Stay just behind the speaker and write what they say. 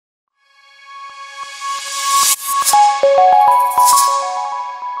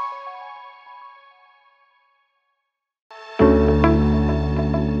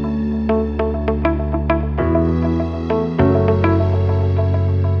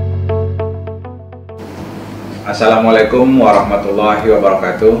Assalamualaikum warahmatullahi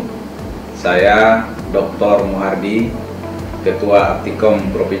wabarakatuh. Saya Dr. Muhardi, Ketua Aptikom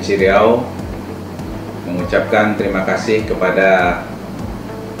Provinsi Riau, mengucapkan terima kasih kepada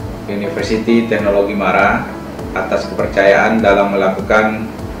University Teknologi Mara atas kepercayaan dalam melakukan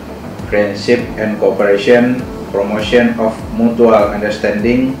Friendship and Cooperation, Promotion of Mutual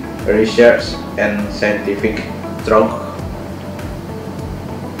Understanding, Research and Scientific Talk.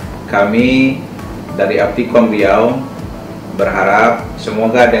 Kami dari Aptikom Riau berharap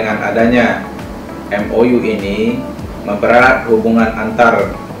semoga dengan adanya MoU ini mempererat hubungan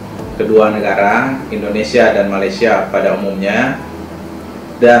antar kedua negara, Indonesia dan Malaysia pada umumnya,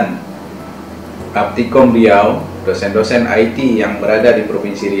 dan Aptikom Riau, dosen-dosen IT yang berada di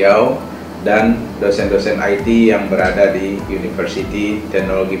Provinsi Riau dan dosen-dosen IT yang berada di University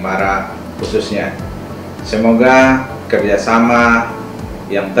Teknologi Mara khususnya. Semoga kerjasama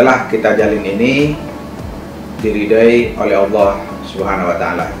yang telah kita jalin ini diridai oleh Allah Subhanahu wa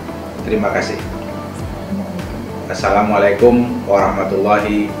Ta'ala. Terima kasih. Assalamualaikum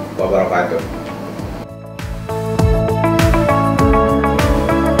warahmatullahi wabarakatuh.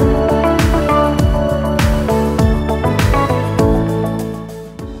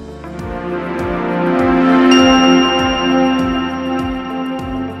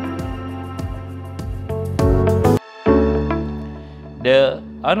 The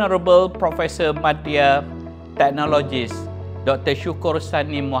Honorable Professor Madya Technologist Dr. Syukur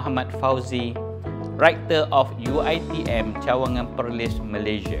Sani Muhammad Fauzi, Rector of UiTM Cawangan Perlis,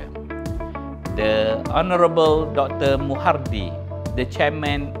 Malaysia. The Honorable Dr. Muhardi, the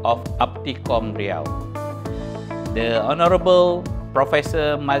Chairman of Aptikom Riau. The Honorable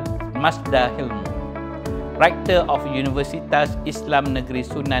Professor Masda Hilmu, Rector of Universitas Islam Negeri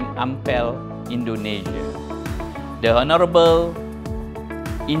Sunan Ampel, Indonesia. The Honorable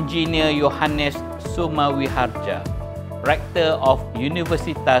Engineer Yohanes Sumawiharja, Rector of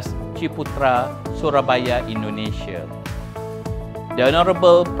Universitas Ciputra, Surabaya, Indonesia. The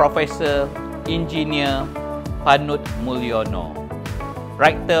Honorable Professor Engineer Panut Mulyono,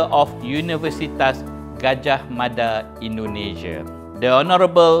 Rector of Universitas Gajah Mada, Indonesia. The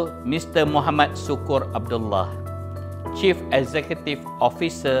Honorable Mr. Muhammad Sukur Abdullah, Chief Executive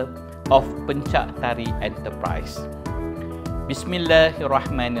Officer of Pencak Tari Enterprise.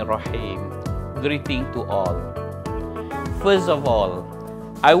 Bismillahirrahmanirrahim. Greeting to all. First of all,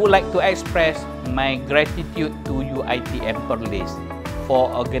 I would like to express my gratitude to UiTM Perlis for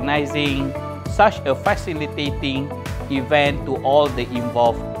organizing such a facilitating event to all the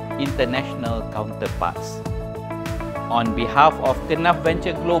involved international counterparts. On behalf of Kenaf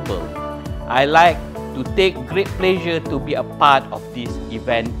Venture Global, I like to take great pleasure to be a part of this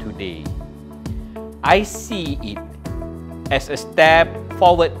event today. I see it as a step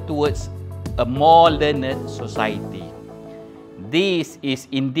forward towards a more learned society. This is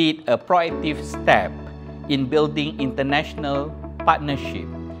indeed a proactive step in building international partnership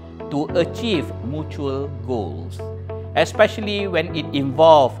to achieve mutual goals, especially when it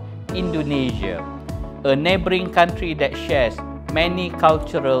involves Indonesia, a neighboring country that shares many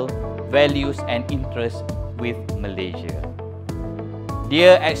cultural values and interests with Malaysia.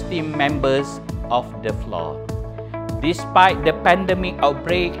 Dear esteemed members of the floor, despite the pandemic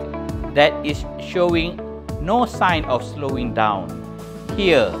outbreak that is showing no sign of slowing down,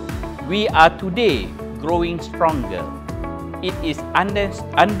 here we are today growing stronger. It is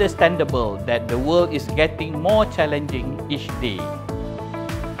understandable that the world is getting more challenging each day.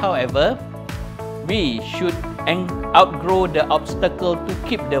 However, we should outgrow the obstacle to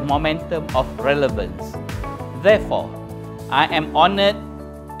keep the momentum of relevance. Therefore, I am honored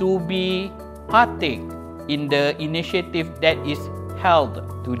to be partake in the initiative that is held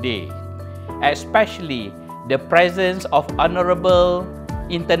today, especially the presence of honorable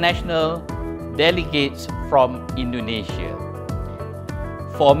international delegates from Indonesia.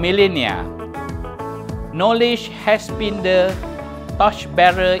 For millennia, knowledge has been the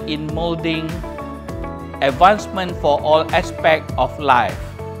torchbearer in molding advancement for all aspects of life.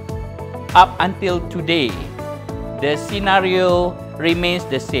 Up until today, the scenario remains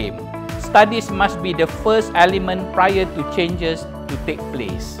the same. Studies must be the first element prior to changes to take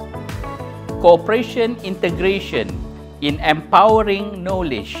place. Cooperation integration in empowering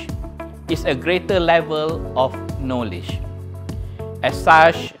knowledge is a greater level of knowledge. As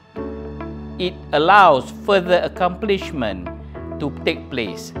such, it allows further accomplishment to take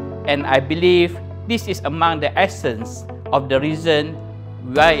place, and I believe this is among the essence of the reason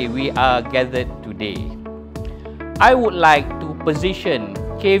why we are gathered today. I would like to position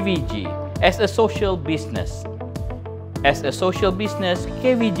KVG as a social business. As a social business,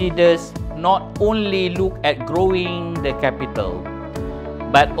 KVG does not only look at growing the capital,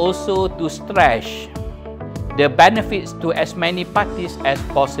 but also to stretch the benefits to as many parties as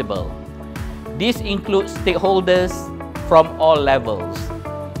possible. This includes stakeholders from all levels,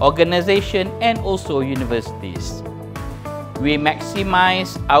 organizations and also universities. We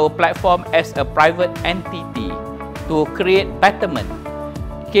maximize our platform as a private entity to create betterment.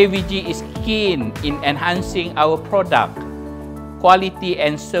 KVG is keen in enhancing our product quality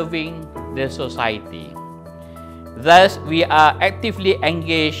and serving the society. Thus, we are actively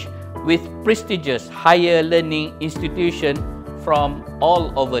engaged with prestigious higher learning institutions from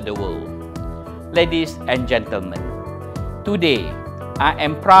all over the world. Ladies and gentlemen, today, I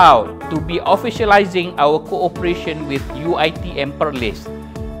am proud to be officializing our cooperation with UiTM Perlis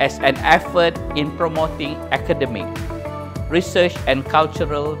as an effort in promoting academic, research and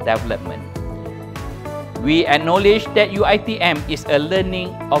cultural development. We acknowledge that UiTM is a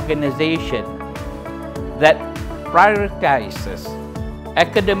learning organization that prioritizes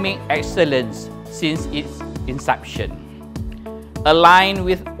academic excellence since its inception. Aligned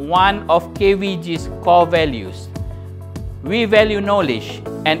with one of KVG's core values, we value knowledge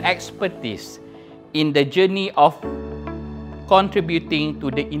and expertise in the journey of contributing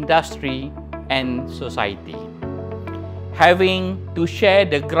to the industry and society. Having to share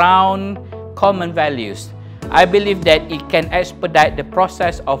the ground common values, I believe that it can expedite the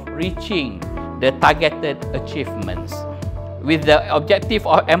process of reaching the targeted achievements. With the objective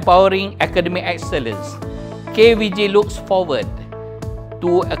of empowering academic excellence, KVG looks forward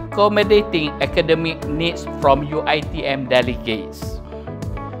to accommodating academic needs from UiTM delegates.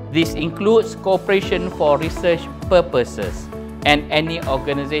 This includes cooperation for research purposes and any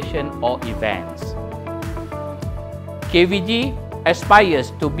organization or events. KVG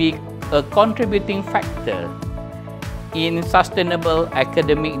aspires to be a contributing factor in sustainable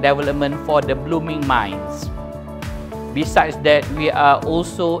academic development for the blooming minds. Besides that, we are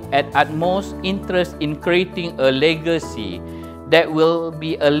also at utmost interest in creating a legacy that will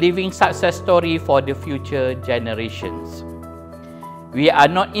be a living success story for the future generations. We are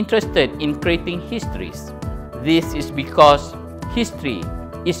not interested in creating histories. This is because history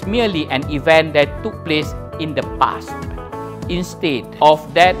is merely an event that took place in the past. Instead of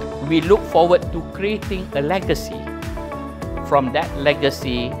that, we look forward to creating a legacy. From that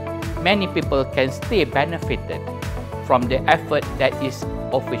legacy, many people can stay benefited from the effort that is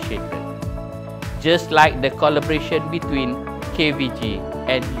officiated, just like the collaboration between KVG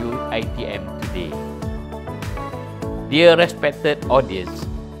and UiTM today. Dear respected audience,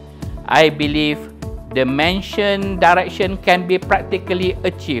 I believe the mentioned direction can be practically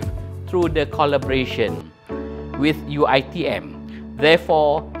achieved through the collaboration with UiTM.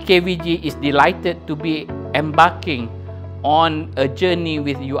 Therefore, KVG is delighted to be embarking on a journey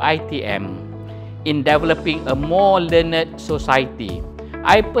with UiTM in developing a more learned society.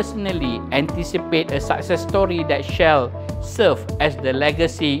 I personally anticipate a success story that shall serve as the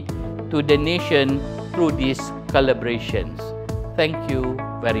legacy to the nation through these collaborations. Thank you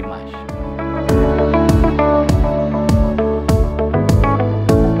very much.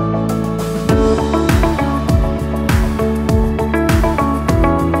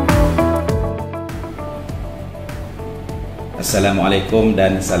 Assalamualaikum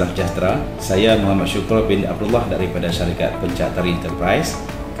dan salam sejahtera. Saya Muhammad Syukur bin Abdullah daripada syarikat Pencak Tari Enterprise.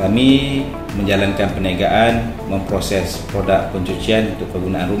 Kami menjalankan perniagaan, memproses produk pencucian untuk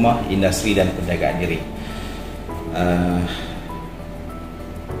penggunaan rumah, industri dan perdagangan diri.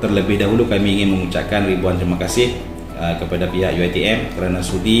 Terlebih dahulu kami ingin mengucapkan ribuan terima kasih kepada pihak UiTM kerana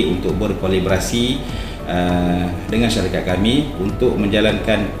sudi untuk berkolaborasi dengan syarikat kami untuk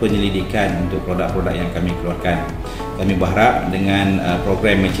menjalankan penyelidikan untuk produk-produk yang kami keluarkan. Kami berharap dengan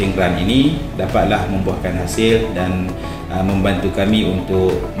program matching grant ini dapatlah membuahkan hasil dan membantu kami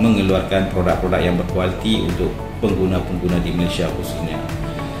untuk mengeluarkan produk-produk yang berkualiti untuk pengguna-pengguna di Malaysia khususnya.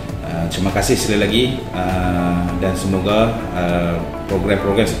 Terima kasih sekali lagi dan semoga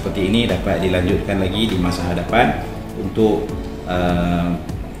program-program seperti ini dapat dilanjutkan lagi di masa hadapan untuk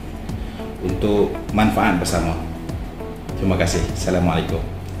manfaat bersama. Terima kasih. Assalamualaikum.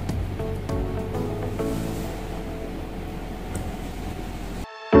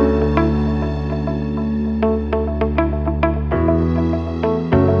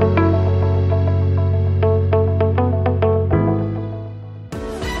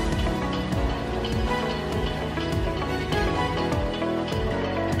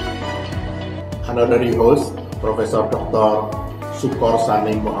 Honorary host, Profesor Dr. Syukur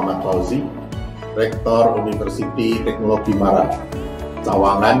Sani Muhammad Fauzi, Rektor Universiti Teknologi Barat,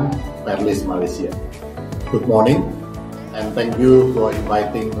 Cawangan, Perlis, Malaysia. Good morning. and thank you for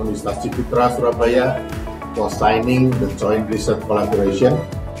inviting Universitas Ciputra Surabaya for signing the joint research collaboration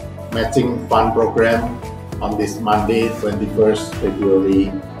matching fund program on this Monday, 21st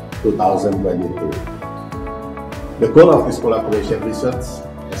February 2022. The goal of this collaboration research,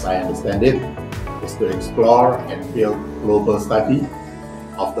 as I understand it, is to explore and build global study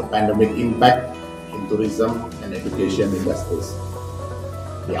of the pandemic impact in tourism and education industries.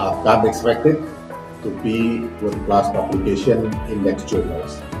 The outcome expected to be world-class publication index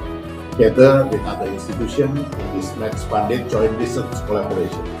journals, together with other institutions in this match-funded joint research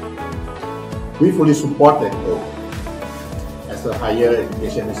collaboration. We fully support that goal. As a higher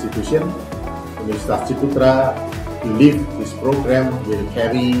education institution, Universitas Ciputra believes this program will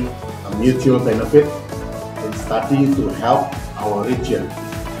carry a mutual benefit in study to help our region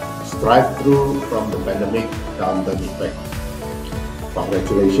strive through from the pandemic downturn effect.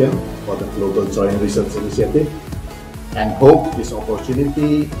 Congratulations for the Global Joint Research Initiative, and hope this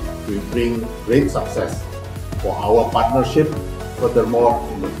opportunity will bring great success for our partnership furthermore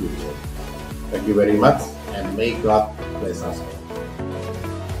in the future. Thank you very much, and may God bless us all.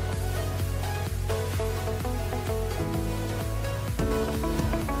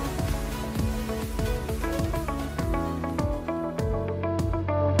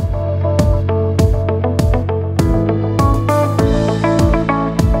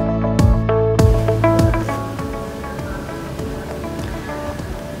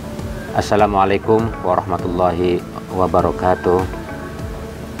 Assalamualaikum warahmatullahi wabarakatuh.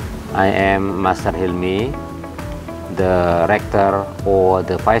 I am Master Hilmi, the Rector or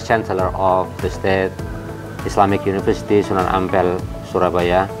the Vice Chancellor of the State Islamic University Sunan Ampel,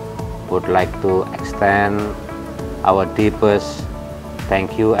 Surabaya. Would like to extend our deepest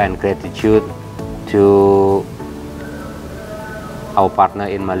thank you and gratitude to our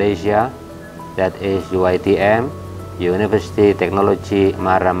partner in Malaysia, that is UiTM, University Technology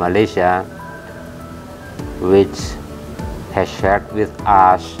Mara Malaysia, which has shared with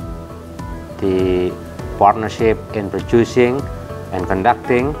us the partnership in producing and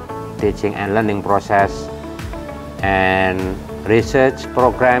conducting teaching and learning process and research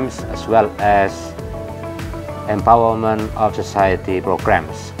programs, as well as empowerment of society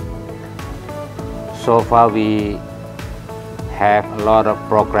programs. So far we have a lot of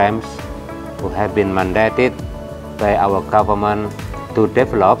programs who have been mandated by our government to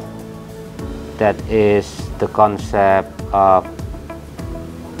develop. That is the concept of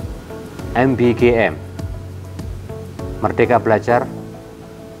MBGM, Merdeka Belajar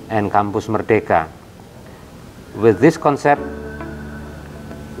and Kampus Merdeka. With this concept,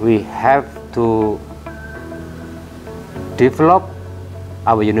 we have to develop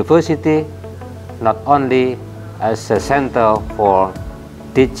our university not only as a center for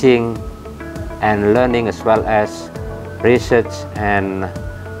teaching and learning, as well as research and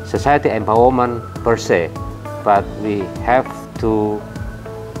society empowerment per se, but we have to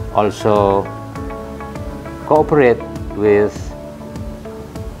also cooperate with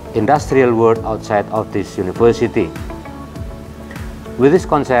industrial world outside of this university. With this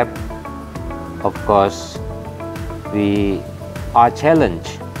concept, of course, we are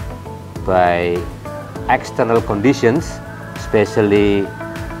challenged by external conditions, especially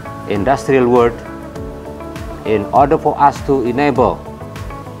industrial world, in order for us to enable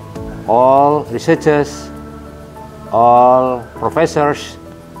all researchers, all professors,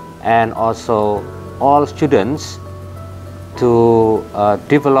 and also all students to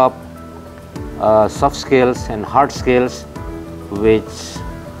develop soft skills and hard skills which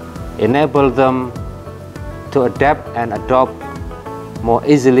enable them to adapt and adopt more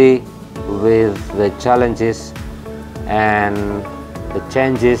easily with the challenges and the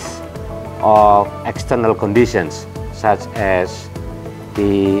changes of external conditions, such as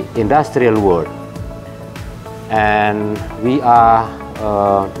the industrial world. And we are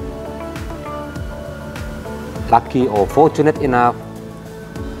lucky or fortunate enough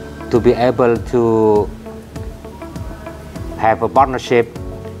to be able to have a partnership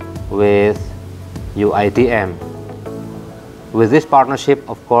with UiTM. With this partnership,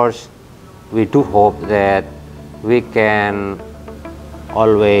 of course, we do hope that we can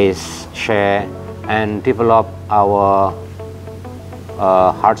always share and develop our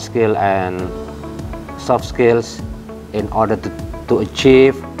hard skill and soft skills in order to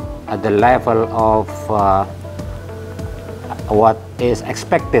achieve at the level of what is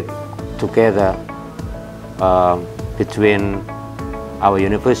expected together between our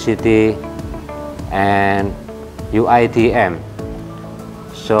university and UiTM.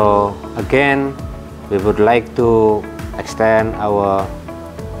 So again, we would like to extend our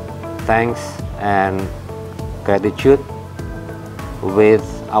thanks and gratitude with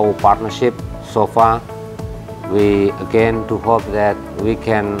our partnership so far. We again do hope that we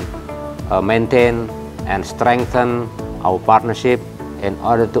can maintain and strengthen our partnership in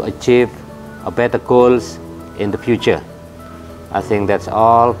order to achieve better goals in the future. I think that's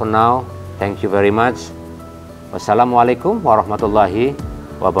all for now. Thank you very much. Wassalamualaikum warahmatullahi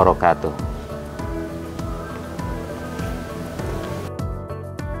wabarakatuh.